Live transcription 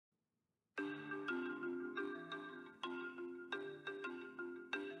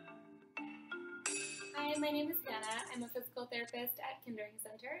my name is Hannah. I'm a physical therapist at Kindering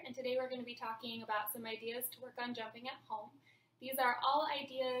Center, and today we're going to be talking about some ideas to work on jumping at home. These are all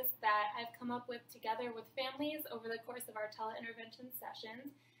ideas that I've come up with together with families over the course of our tele-intervention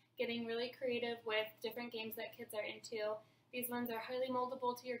sessions, getting really creative with different games that kids are into. These ones are highly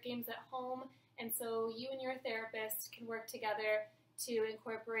moldable to your games at home, and so you and your therapist can work together to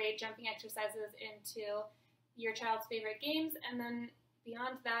incorporate jumping exercises into your child's favorite games, and then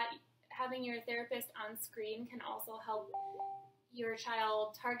beyond that, having your therapist on screen can also help your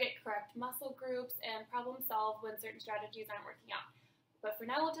child target correct muscle groups and problem solve when certain strategies aren't working out. But for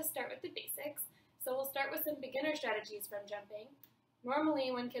now, we'll just start with the basics. So we'll start with some beginner strategies from jumping.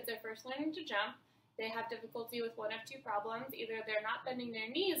 Normally, when kids are first learning to jump, they have difficulty with one of two problems. Either they're not bending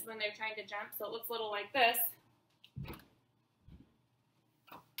their knees when they're trying to jump, so it looks a little like this,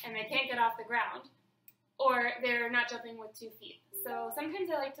 and they can't get off the ground, or they're not jumping with 2 feet. So sometimes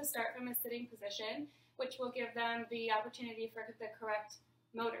I like to start from a sitting position, which will give them the opportunity for the correct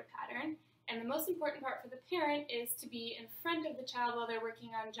motor pattern. And the most important part for the parent is to be in front of the child while they're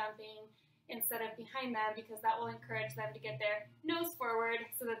working on jumping instead of behind them, because that will encourage them to get their nose forward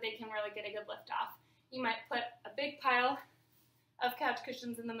so that they can really get a good lift off. You might put a big pile of couch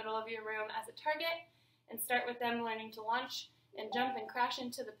cushions in the middle of your room as a target and start with them learning to launch and jump and crash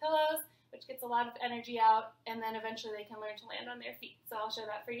into the pillows, which gets a lot of energy out, and then eventually they can learn to land on their feet. So I'll show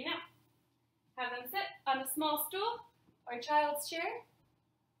that for you now. Have them sit on a small stool or child's chair.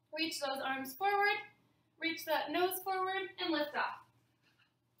 Reach those arms forward, reach that nose forward, and lift off.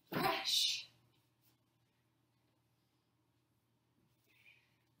 Crash.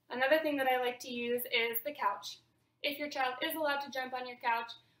 Another thing that I like to use is the couch. If your child is allowed to jump on your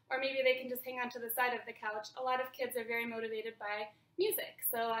couch, or maybe they can just hang on to the side of the couch, a lot of kids are very motivated by music.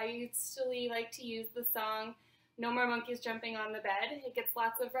 So I usually like to use the song No More Monkeys Jumping on the Bed. It gets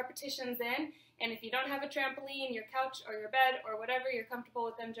lots of repetitions in, and if you don't have a trampoline, your couch or your bed or whatever you're comfortable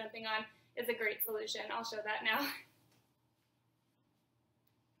with them jumping on is a great solution. I'll show that now.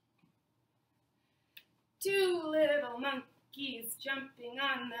 2 little monkeys jumping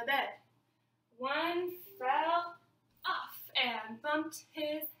on the bed. One fell off and bumped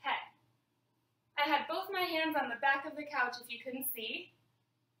his head. I had both my hands on the back of the couch if you couldn't see.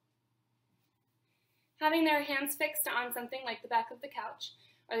 Having their hands fixed on something like the back of the couch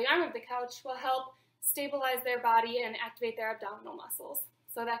or the arm of the couch will help stabilize their body and activate their abdominal muscles.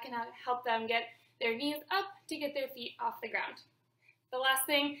 So that can help them get their knees up to get their feet off the ground. The last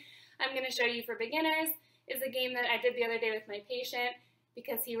thing I'm going to show you for beginners is a game that I did the other day with my patient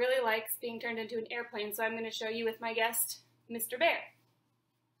because he really likes being turned into an airplane. So I'm going to show you with my guest, Mr. Bear.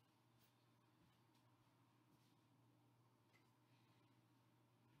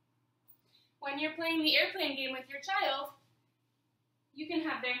 When you're playing the airplane game with your child, you can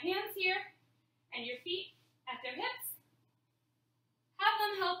have their hands here and your feet at their hips. Have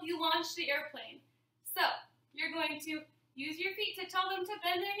them help you launch the airplane. So you're going to use your feet to tell them to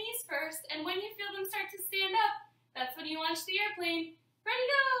bend their knees first, and when you feel them start to stand up, that's when you launch the airplane. Ready,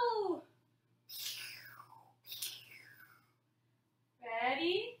 go!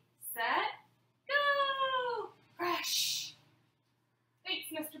 Ready, set, go! Crash! Thanks,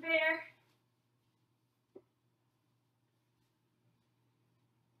 Mr. Bear.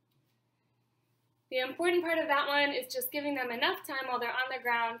 The important part of that one is just giving them enough time while they're on the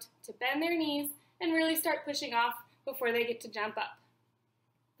ground to bend their knees and really start pushing off before they get to jump up.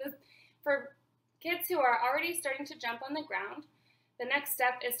 For kids who are already starting to jump on the ground, the next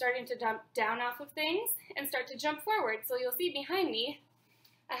step is starting to jump down off of things and start to jump forward. So you'll see behind me,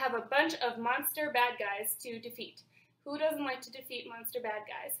 I have a bunch of monster bad guys to defeat. Who doesn't like to defeat monster bad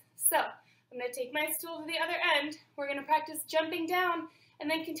guys? So I'm going to take my stool to the other end. We're going to practice jumping down and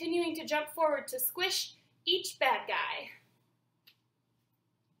then continuing to jump forward to squish each bad guy.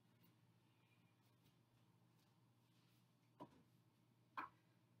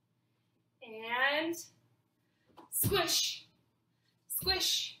 And squish,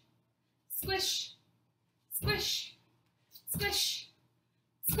 squish, squish, squish, squish,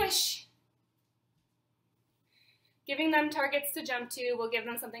 squish. Giving them targets to jump to will give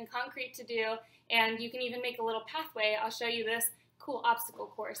them something concrete to do, and you can even make a little pathway. I'll show you this cool obstacle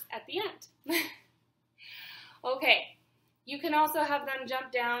course at the end. Okay, you can also have them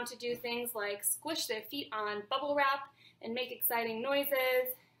jump down to do things like squish their feet on bubble wrap and make exciting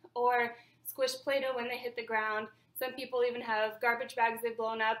noises, or squish Play-Doh when they hit the ground. Some people even have garbage bags they've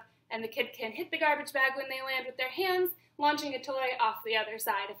blown up, and the kid can hit the garbage bag when they land with their hands, launching a toy off the other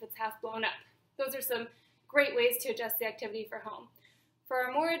side if it's half blown up. Those are some great ways to adjust the activity for home. For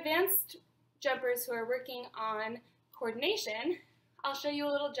our more advanced jumpers who are working on coordination, I'll show you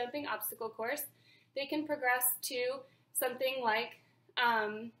a little jumping obstacle course. they can progress to something like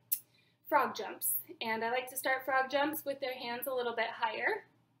frog jumps. And I like to start frog jumps with their hands a little bit higher.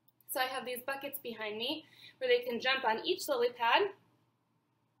 So I have these buckets behind me where they can jump on each lily pad.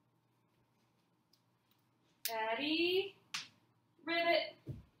 Ready, rivet,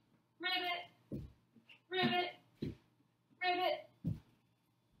 rivet, rivet, rivet.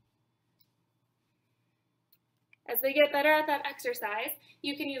 As they get better at that exercise,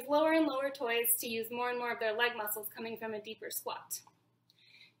 you can use lower and lower toys to use more and more of their leg muscles coming from a deeper squat.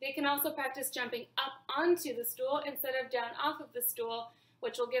 They can also practice jumping up onto the stool instead of down off of the stool,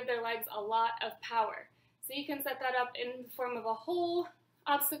 which will give their legs a lot of power. So you can set that up in the form of a whole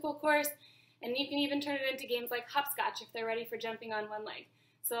obstacle course, and you can even turn it into games like hopscotch if they're ready for jumping on one leg.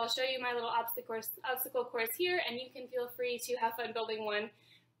 So I'll show you my little obstacle course here, and you can feel free to have fun building one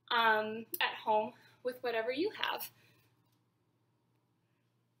at home with whatever you have.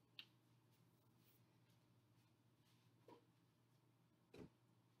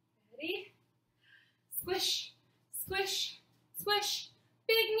 Ready? Squish, squish, squish.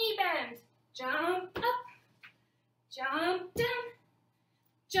 Big knee bend. Jump up, jump down,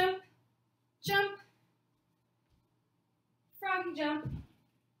 jump, jump. Froggy jump,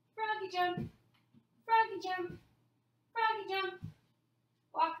 froggy jump, froggy jump, froggy jump.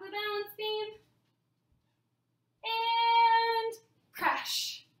 Walk the balance beam. And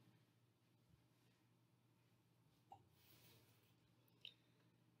crash.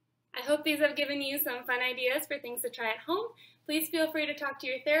 I hope these have given you some fun ideas for things to try at home. Please feel free to talk to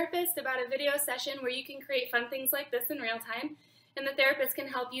your therapist about a video session where you can create fun things like this in real time, and the therapist can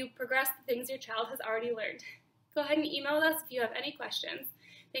help you progress the things your child has already learned. Go ahead and email us if you have any questions.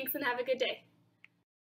 Thanks and have a good day.